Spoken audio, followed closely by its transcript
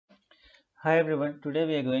Hi everyone, today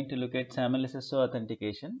we are going to look at SAML SSO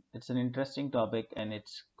authentication. It's an interesting topic and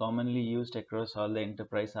it's commonly used across all the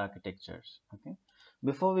enterprise architectures. Okay.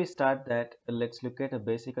 Before we start that, let's look at a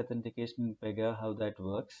basic authentication in Pega, how that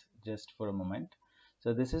works just for a moment.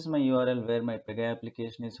 So this is my URL where my Pega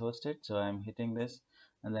application is hosted. So I'm hitting this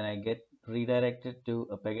and then I get redirected to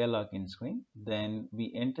a Pega login screen. Then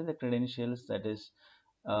we enter the credentials, that is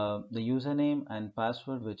the username and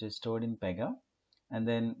password which is stored in Pega, and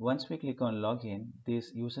then once we click on login,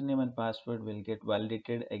 this username and password will get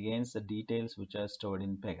validated against the details which are stored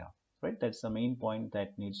in Pega, right? That's the main point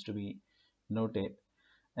that needs to be noted.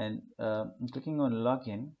 And I'm clicking on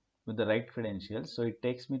login with the right credentials, so it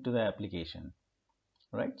takes me to the application,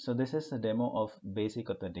 right? So this is the demo of basic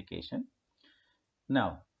authentication.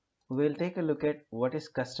 Now we'll take a look at what is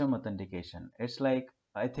custom authentication. It's like,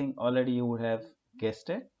 I think already you would have guessed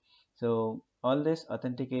it. So all this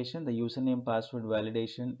authentication, the username password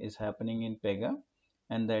validation is happening in Pega,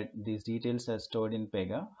 and that these details are stored in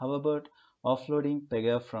Pega. How about offloading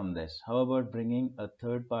Pega from this? How about bringing a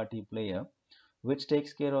third party player which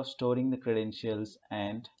takes care of storing the credentials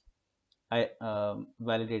and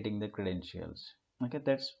validating the credentials? Okay,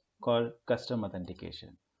 that's called custom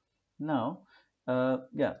authentication. Now,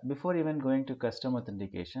 yeah, before even going to custom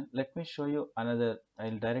authentication, let me show you another.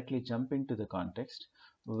 I'll directly jump into the context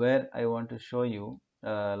where I want to show you,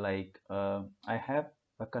 I have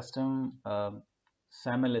a custom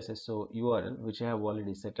SAML SSO URL, which I have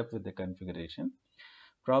already set up with the configuration.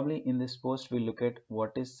 Probably in this post, we'll look at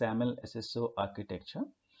what is SAML SSO architecture.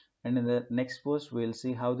 And in the next post, we'll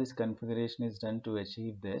see how this configuration is done to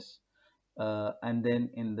achieve this. And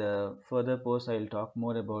then in the further post, I'll talk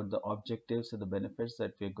more about the objectives and the benefits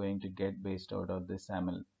that we're going to get based out of this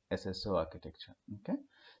SAML SSO architecture. Okay.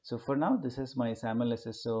 So for now, this is my SAML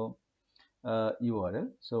SSO URL.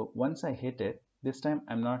 So once I hit it, this time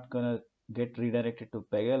I'm not gonna get redirected to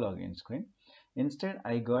Pega login screen. Instead,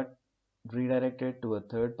 I got redirected to a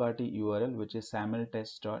third-party URL, which is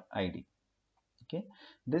samltest.id. Okay,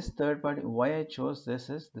 this third party, why I chose this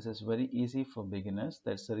is very easy for beginners.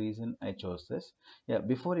 That's the reason I chose this. Yeah,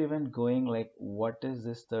 before even going like what is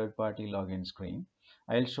this third party login screen,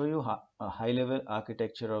 I'll show you a high level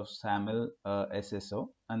architecture of SAML SSO,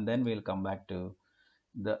 and then we'll come back to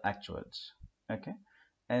the actuals. Okay,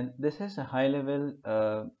 and this is a high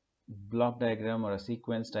level block diagram or a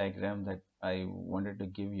sequence diagram that I wanted to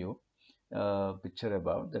give you a picture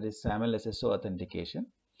about, that is SAML SSO authentication.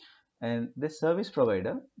 And this service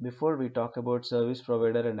provider, before we talk about service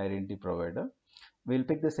provider and identity provider, we'll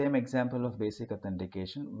pick the same example of basic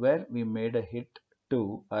authentication where we made a hit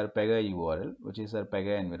to our Pega URL, which is our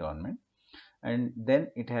Pega environment. And then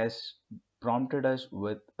it has prompted us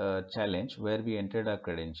with a challenge where we entered our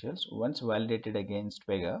credentials. Once validated against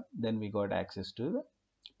Pega, then we got access to the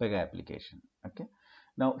Pega application. Okay.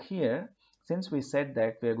 Now here, since we said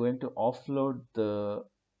that we are going to offload the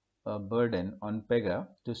burden on Pega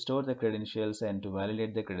to store the credentials and to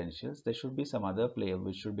validate the credentials, there should be some other player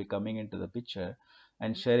which should be coming into the picture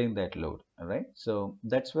and sharing that load. All right. So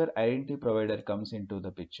that's where identity provider comes into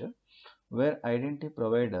the picture, where identity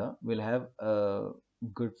provider will have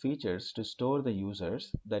good features to store the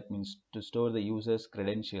users. That means to store the users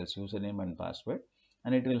credentials, username and password,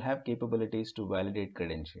 and it will have capabilities to validate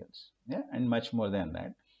credentials. Yeah, and much more than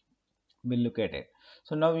that. We'll look at it.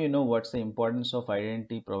 So now you know what's the importance of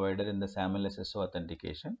identity provider in the SAML SSO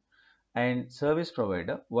authentication. And service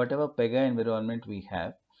provider, whatever Pega environment we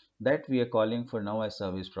have, that we are calling for now as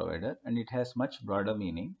service provider, and it has much broader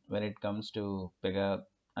meaning when it comes to Pega,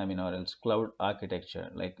 or else cloud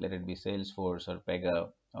architecture, like let it be Salesforce or Pega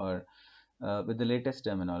or with the latest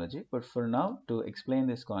terminology. But for now, to explain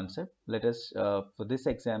this concept, let us, for this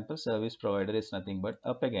example, service provider is nothing but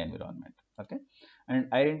a Pega environment. Okay,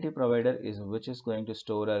 and identity provider is which is going to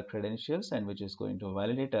store our credentials and which is going to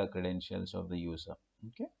validate our credentials of the user.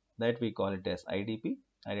 Okay, that we call it as IDP,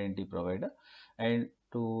 identity provider. And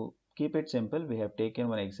to keep it simple, we have taken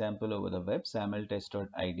one example over the web,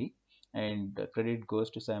 samltest.id, and credit goes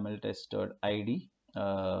to samltest.id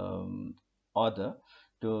author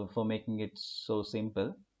for making it so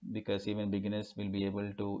simple, because even beginners will be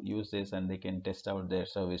able to use this and they can test out their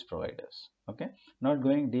service providers. Okay, not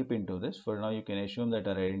going deep into this, for now you can assume that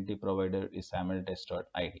our identity provider is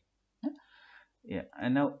samltest.id. Yeah,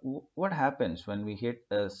 and now what happens when we hit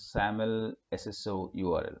a SAML SSO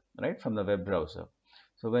URL, right, from the web browser?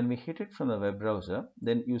 So when we hit it from the web browser,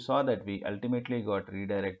 then you saw that we ultimately got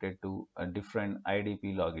redirected to a different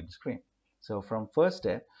IDP login screen. So from first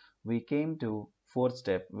step, we came to fourth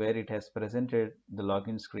step where it has presented the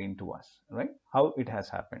login screen to us, right? How it has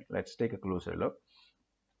happened? Let's take a closer look.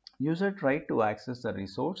 User tried to access the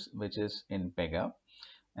resource which is in Pega,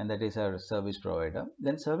 and that is our service provider.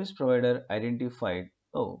 Then service provider identified,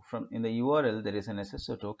 oh, from in the URL there is an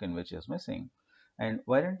SSO token which is missing. And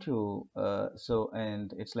why don't you,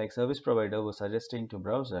 and it's like service provider was suggesting to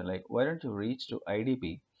browser, like, why don't you reach to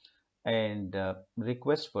IDP and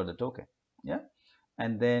request for the token? Yeah.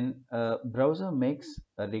 And then browser makes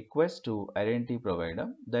a request to identity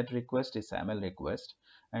provider. That request is SAML request.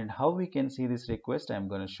 And how we can see this request, I'm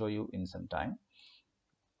going to show you in some time.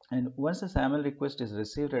 And once the SAML request is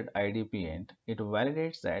received at IDP end, it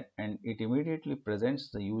validates that and it immediately presents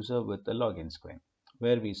the user with the login screen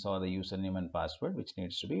where we saw the username and password which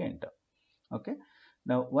needs to be entered. Okay.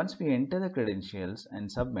 Now, once we enter the credentials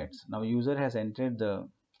and submits, now user has entered the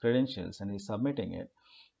credentials and is submitting it,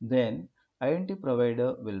 then identity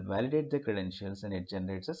provider will validate the credentials and it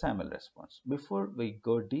generates a SAML response. Before we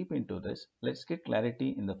go deep into this, let's get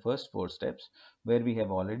clarity in the first 4 steps where we have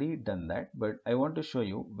already done that, but I want to show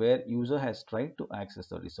you where user has tried to access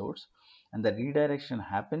the resource and the redirection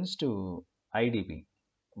happens to IDP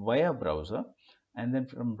via browser, and then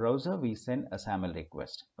from browser we send a SAML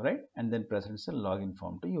request, right? And then presents a login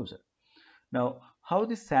form to user. Now, how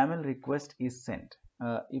this SAML request is sent?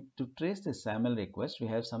 If to trace the SAML request, we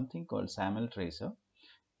have something called SAML tracer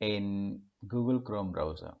in Google Chrome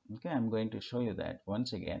browser. Okay, I'm going to show you that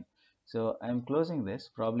once again. So I'm closing this.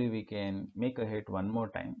 Probably we can make a hit one more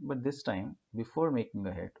time, but this time before making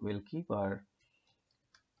a hit, we'll keep our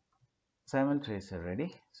SAML tracer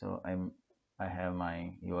ready. So I have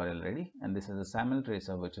my URL ready, and this is a SAML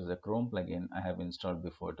tracer, which is a Chrome plugin I have installed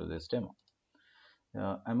before to this demo.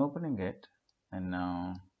 I'm opening it, and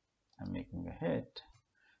now I'm making a hit.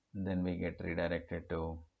 And then we get redirected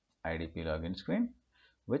to IDP login screen,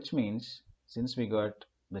 which means since we got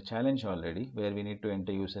the challenge already where we need to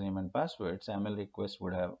enter username and password, SAML request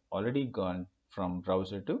would have already gone from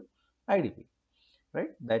browser to IDP, right?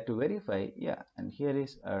 That to verify, yeah, and here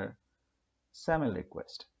is our SAML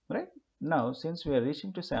request, right? Now, since we are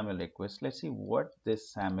reaching to SAML request, let's see what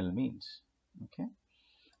this SAML means. Okay,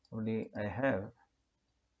 only I have,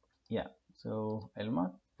 yeah, so I'll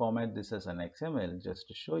not format this as an XML just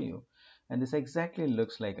to show you, and this exactly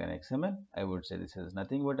looks like an XML. I would say this is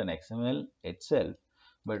nothing but an XML itself,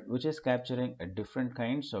 but which is capturing a different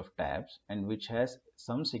kinds of tabs and which has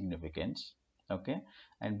some significance. Okay,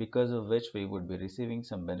 and because of which we would be receiving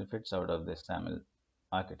some benefits out of this SAML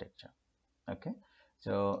architecture. Okay,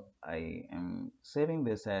 so I am saving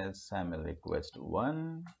this as SAML request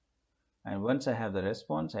 1, and once I have the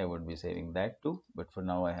response I would be saving that too, but for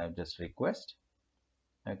now I have just request.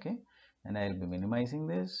 Okay, and I'll be minimizing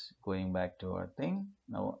this, going back to our thing.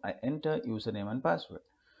 Now I enter username and password.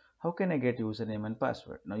 How can I get username and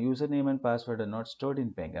password? Now username and password are not stored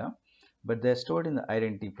in Pega, but they're stored in the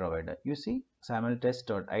identity provider. You see,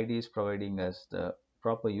 samltest.id is providing us the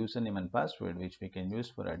proper username and password which we can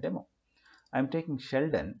use for our demo. I'm taking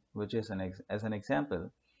Sheldon, which is as an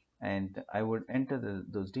example, and I would enter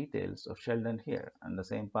those details of Sheldon here and the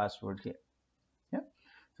same password here. Yeah.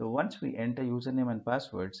 So once we enter username and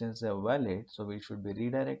password, since they're valid, so we should be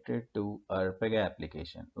redirected to our Pega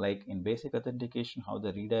application. Like in basic authentication, how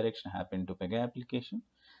the redirection happened to Pega application.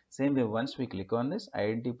 Same way, once we click on this,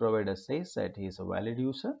 identity provider says that he is a valid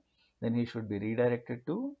user, then he should be redirected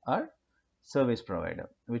to our service provider,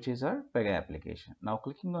 which is our Pega application. Now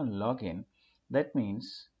clicking on login, that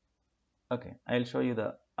means, okay, I'll show you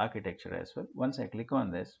the architecture as well. Once I click on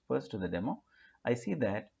this, first to the demo, I see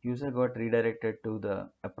that user got redirected to the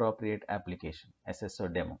appropriate application,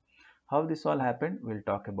 SSO demo. How this all happened, we'll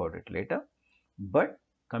talk about it later. But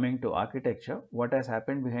coming to architecture, what has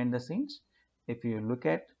happened behind the scenes? If you look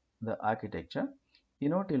at the architecture, you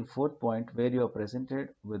know till 4th point where you are presented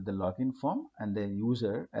with the login form, and then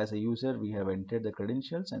user, as a user, we have entered the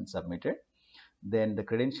credentials and submitted. Then the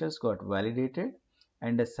credentials got validated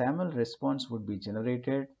and a SAML response would be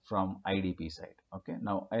generated from IDP side. Okay,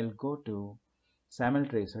 now I'll go to SAML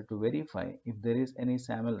tracer to verify if there is any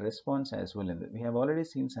SAML response as well. We have already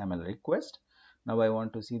seen SAML request. Now I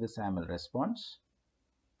want to see the SAML response.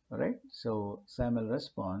 All right, so SAML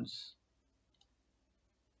response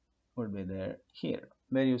would be there here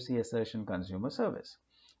where you see assertion consumer service.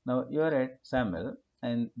 Now you are at SAML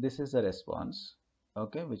and this is the response,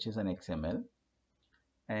 okay, which is an XML.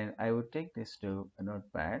 And I would take this to a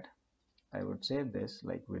notepad. I would save this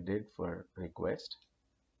like we did for request.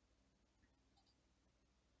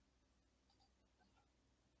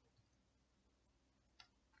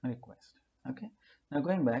 Okay, now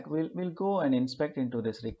going back, we'll go and inspect into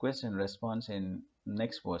this request and response in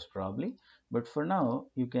next post probably. But for now,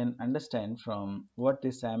 you can understand from what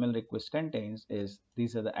this SAML request contains is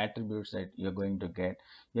these are the attributes that you're going to get.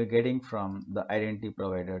 You're getting from the identity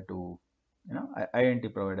provider to, identity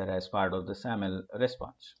provider as part of the SAML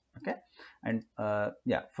response. Okay. And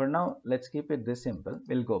yeah, for now, let's keep it this simple.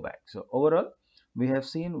 We'll go back. So overall, we have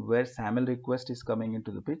seen where SAML request is coming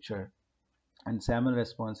into the picture and SAML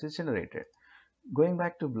response is generated. Going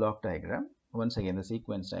back to block diagram, once again the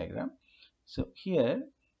sequence diagram. So here,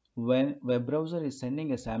 when web browser is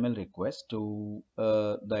sending a SAML request to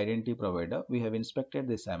the identity provider, we have inspected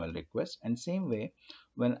the SAML request, and same way,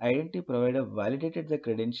 when identity provider validated the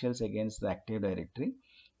credentials against the Active Directory,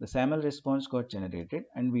 the SAML response got generated,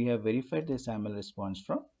 and we have verified the SAML response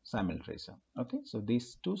from SAML tracer. Okay, so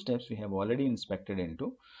these two steps we have already inspected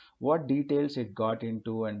into. What details it got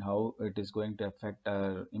into and how it is going to affect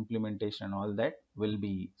our implementation and all that will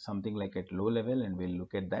be something like at low level, and we'll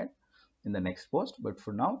look at that in the next post. But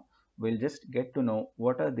for now, we'll just get to know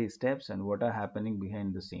what are these steps and what are happening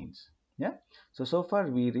behind the scenes. Yeah, so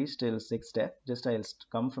far we reached till 6th step. Just I'll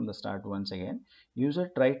come from the start once again.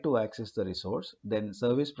 User tried to access the resource, then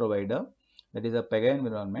service provider, that is a Pega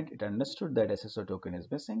environment, it understood that SSO token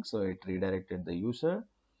is missing, so it redirected the user.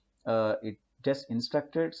 It just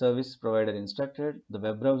instructed, service provider instructed the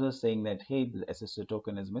web browser saying that, hey, the SSO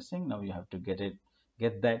token is missing, now you have to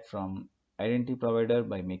get that from identity provider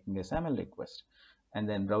by making a SAML request. And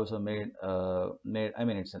then browser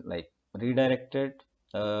it's like redirected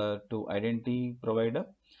to identity provider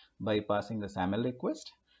by passing the SAML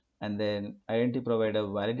request, and then identity provider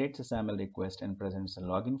validates the SAML request and presents a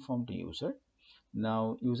login form to user.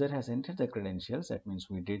 Now user has entered the credentials, that means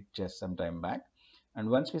we did just some time back, and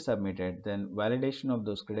once we submitted, then validation of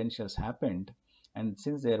those credentials happened, and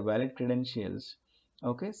since they are valid credentials,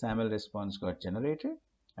 okay, SAML response got generated,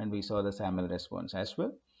 and we saw the SAML response as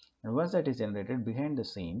well. And once that is generated, behind the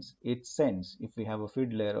scenes it sends, if we have a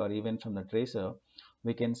fiddler or even from the tracer,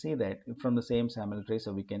 we can see that from the same SAML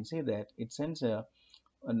tracer we can see that it sends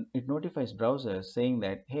it notifies browser saying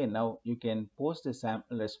that, hey, now you can post the SAML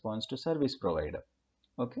response to service provider.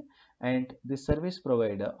 Okay, and the service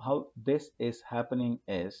provider, how this is happening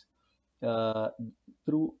is uh,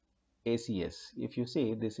 through ACS. If you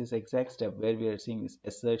see, this is exact step where we are seeing is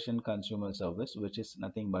assertion consumer service, which is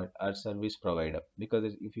nothing but our service provider,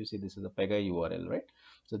 because if you see, this is a Pega URL, right?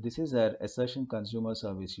 So this is our assertion consumer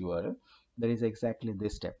service URL. That is exactly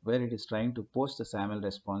this step where it is trying to post the SAML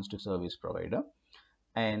response to service provider.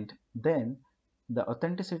 And then the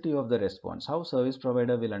authenticity of the response, how service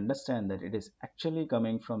provider will understand that it is actually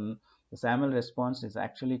coming from the SAML response is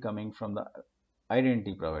actually coming from the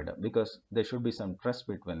identity provider, because there should be some trust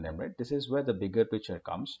between them, right? This is where the bigger picture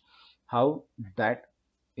comes, how that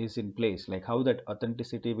is in place, like how that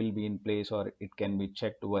authenticity will be in place or it can be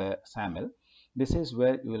checked via SAML. This is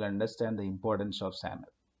where you will understand the importance of SAML.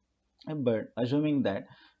 But assuming that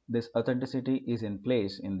this authenticity is in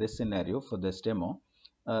place in this scenario for this demo,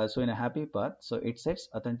 so in a happy path, so it sets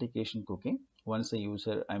authentication cookie once the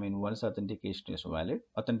user, once authentication is valid,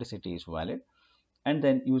 authenticity is valid, and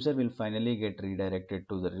then user will finally get redirected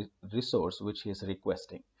to the resource which he is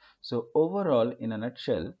requesting. So overall, in a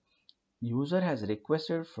nutshell, user has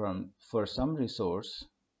requested for some resource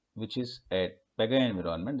which is a Pega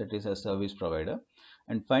environment, that is a service provider,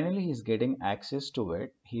 and finally he is getting access to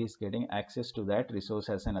it. He is getting access to that resource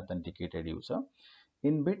as an authenticated user.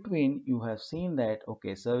 In between, you have seen that,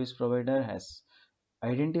 okay, service provider has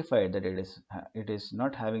identified that it is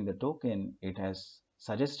not having the token. It has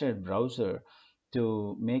suggested browser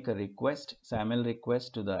to make a request, SAML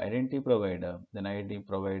request to the identity provider. Then identity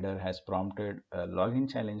provider has prompted a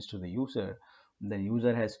login challenge to the user. The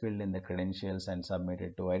user has filled in the credentials and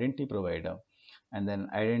submitted to identity provider. And then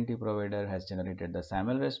identity provider has generated the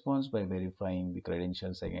SAML response by verifying the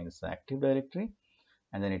credentials against the Active Directory.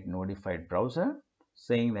 And then it notified browser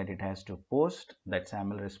saying that it has to post that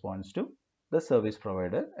SAML response to the service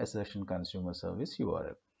provider assertion consumer service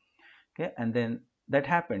URL. Okay, and then that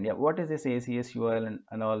happened. Yeah, what is this ACS URL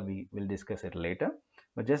and all, we will discuss it later.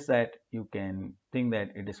 But just that you can think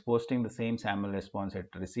that it is posting the same SAML response it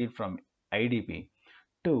received from IDP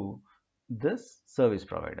to this service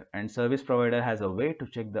provider, and service provider has a way to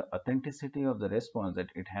check the authenticity of the response that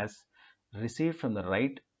it has received from the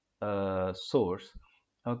right source.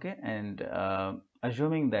 Okay, and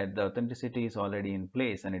assuming that the authenticity is already in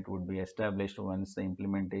place and it would be established once the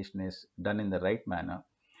implementation is done in the right manner,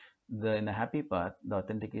 in the happy path, the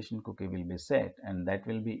authentication cookie will be set, and that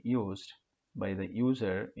will be used by the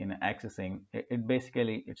user in accessing it.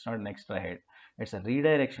 Basically, it's not an extra head, it's a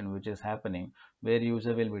redirection which is happening where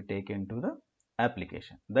user will be taken to the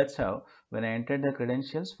application. That's how when I entered the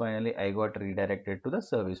credentials, finally I got redirected to the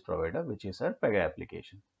service provider, which is our Pega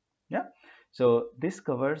application. Yeah. So this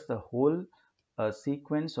covers the whole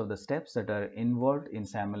sequence of the steps that are involved in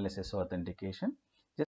SAML SSO authentication.